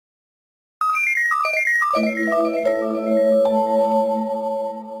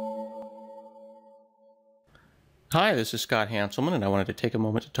Hi, this is Scott Hanselman, and I wanted to take a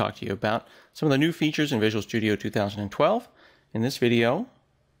moment to talk to you about some of the new features in Visual Studio 2012. In this video,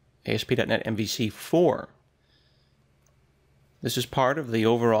 ASP.NET MVC 4. This is part of the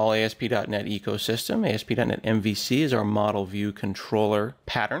overall ASP.NET ecosystem. ASP.NET MVC is our model view controller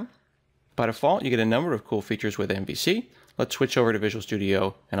pattern. By default, you get a number of cool features with MVC. Let's switch over to Visual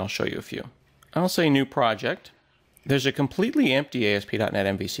Studio, and I'll show you a few. I'll say New Project. There's a completely empty ASP.NET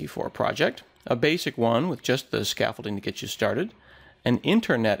MVC 4 project. A basic one with just the scaffolding to get you started, an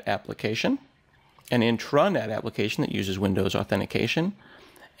internet application, an intranet application that uses Windows authentication,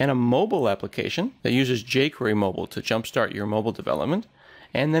 and a mobile application that uses jQuery Mobile to jumpstart your mobile development,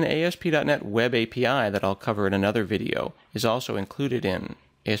 and then ASP.NET Web API that I'll cover in another video is also included in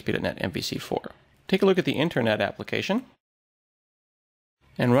ASP.NET MVC 4. Take a look at the internet application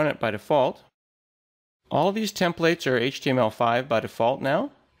and run it by default. All of these templates are HTML5 by default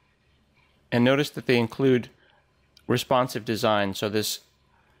now. And notice that they include responsive design, so this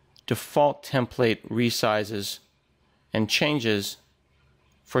default template resizes and changes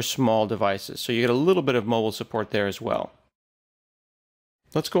for small devices. So you get a little bit of mobile support there as well.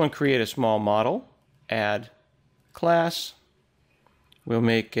 Let's go and create a small model. Add class. We'll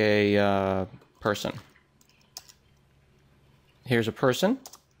make a person. Here's a person.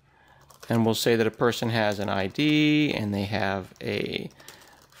 And we'll say that a person has an ID and they have a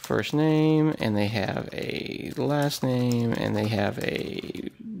first name, and they have a last name, and they have a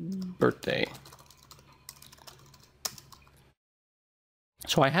birthday.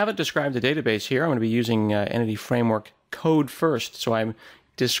 So I haven't described the database here. I'm going to be using Entity Framework code first. So I'm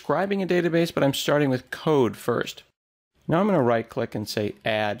describing a database, but I'm starting with code first. Now I'm going to right-click and say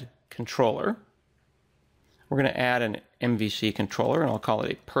Add Controller. We're going to add an MVC controller, and I'll call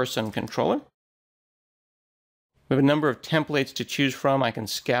it a person controller. We have a number of templates to choose from. I can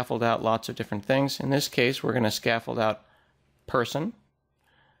scaffold out lots of different things. In this case, we're going to scaffold out person,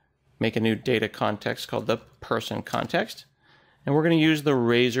 make a new data context called the person context, and we're going to use the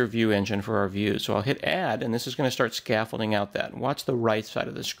Razor View engine for our views. So I'll hit Add, and this is going to start scaffolding out that. Watch the right side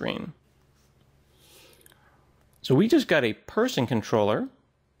of the screen. So we just got a person controller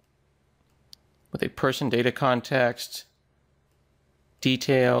with a person data context,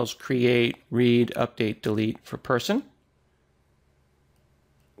 details, create, read, update, delete for person.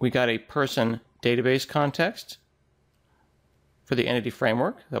 We got a person database context for the Entity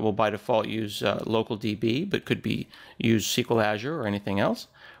Framework that will by default use local DB, but could be use SQL Azure or anything else.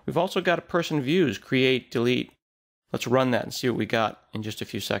 We've also got a person views, create, delete. Let's run that and see what we got in just a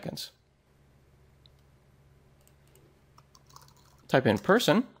few seconds. Type in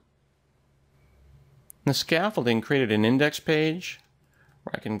person. The scaffolding created an index page,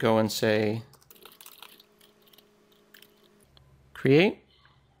 where I can go and say create.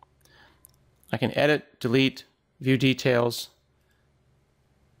 I can edit, delete, view details.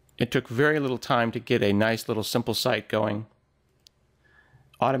 It took very little time to get a nice little simple site going.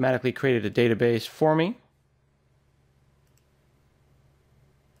 Automatically created a database for me.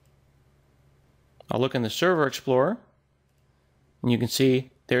 I'll look in the Server Explorer, and you can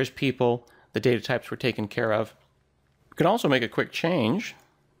see there's people, the data types were taken care of. We can also make a quick change.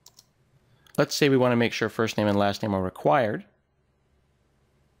 Let's say we want to make sure first name and last name are required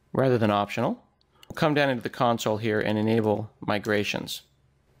rather than optional. We'll come down into the console here and enable migrations.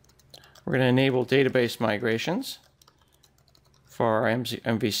 We're going to enable database migrations for our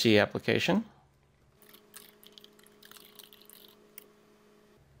MVC application.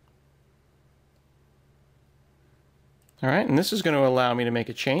 All right, and this is going to allow me to make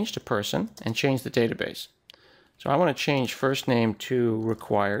a change to person and change the database. So I want to change first name to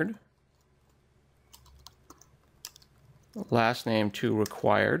required, last name to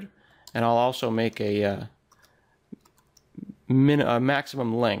required, and I'll also make a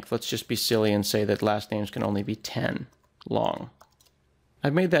maximum length. Let's just be silly and say that last names can only be 10 long.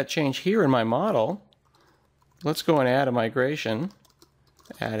 I've made that change here in my model. Let's go and add a migration.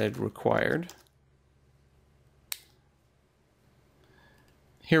 Added required.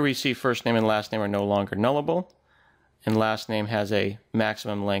 Here we see first name and last name are no longer nullable, and last name has a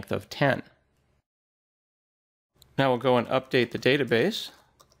maximum length of 10. Now we'll go and update the database,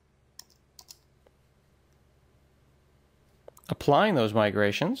 applying those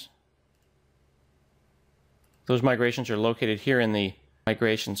migrations. Those migrations are located here in the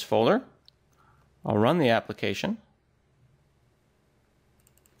migrations folder. I'll run the application.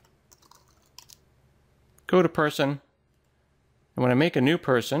 Go to person, and when I make a new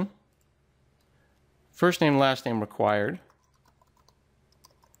person, first name, last name required,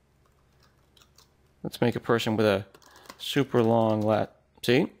 Let's make a person with a super long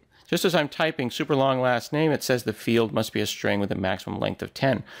see? Just as I'm typing super long last name, it says the field must be a string with a maximum length of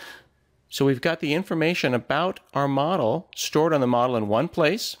 10. So we've got the information about our model stored on the model in one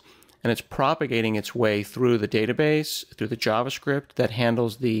place, and it's propagating its way through the database, through the JavaScript that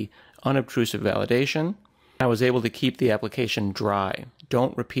handles the unobtrusive validation. I was able to keep the application dry.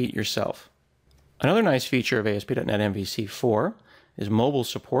 Don't repeat yourself. Another nice feature of ASP.NET MVC 4 is mobile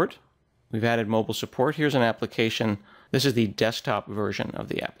support. We've added mobile support. Here's an application. This is the desktop version of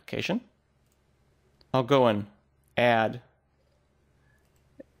the application. I'll go and add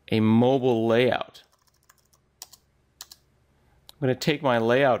a mobile layout. I'm going to take my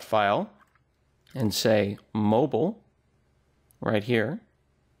layout file and say mobile right here.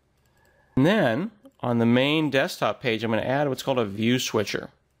 And then on the main desktop page, I'm going to add what's called a view switcher.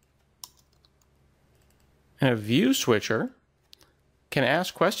 And a view switcher can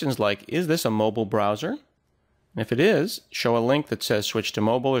ask questions like, is this a mobile browser? And if it is, show a link that says switch to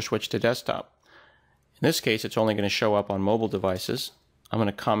mobile or switch to desktop. In this case, it's only going to show up on mobile devices. I'm going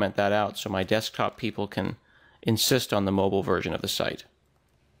to comment that out so my desktop people can insist on the mobile version of the site.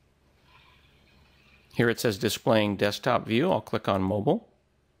 Here it says displaying desktop view. I'll click on mobile.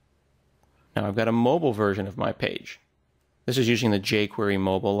 Now I've got a mobile version of my page. This is using the jQuery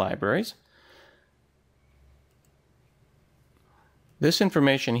mobile libraries. This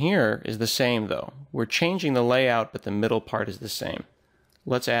information here is the same though. We're changing the layout, but the middle part is the same.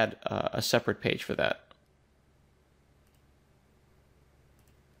 Let's add a separate page for that.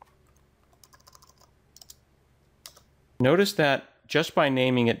 Notice that just by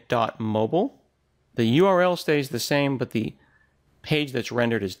naming it .mobile, the URL stays the same, but the page that's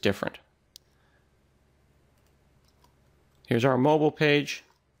rendered is different. Here's our mobile page.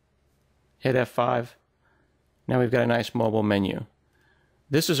 Hit F5. Now we've got a nice mobile menu.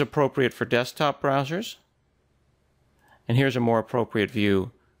 This is appropriate for desktop browsers. And here's a more appropriate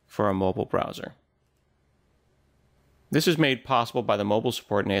view for a mobile browser. This is made possible by the mobile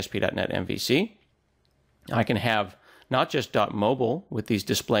support in ASP.NET MVC. I can have not just .mobile with these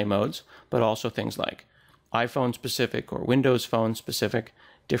display modes, but also things like iPhone specific or Windows Phone specific.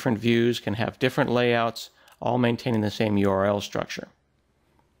 Different views can have different layouts, all maintaining the same URL structure.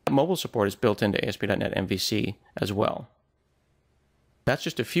 Mobile support is built into ASP.NET MVC as well. That's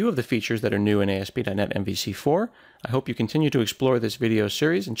just a few of the features that are new in ASP.NET MVC 4. I hope you continue to explore this video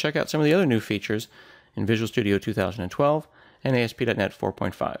series and check out some of the other new features in Visual Studio 2012 and ASP.NET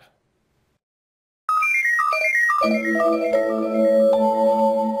 4.5.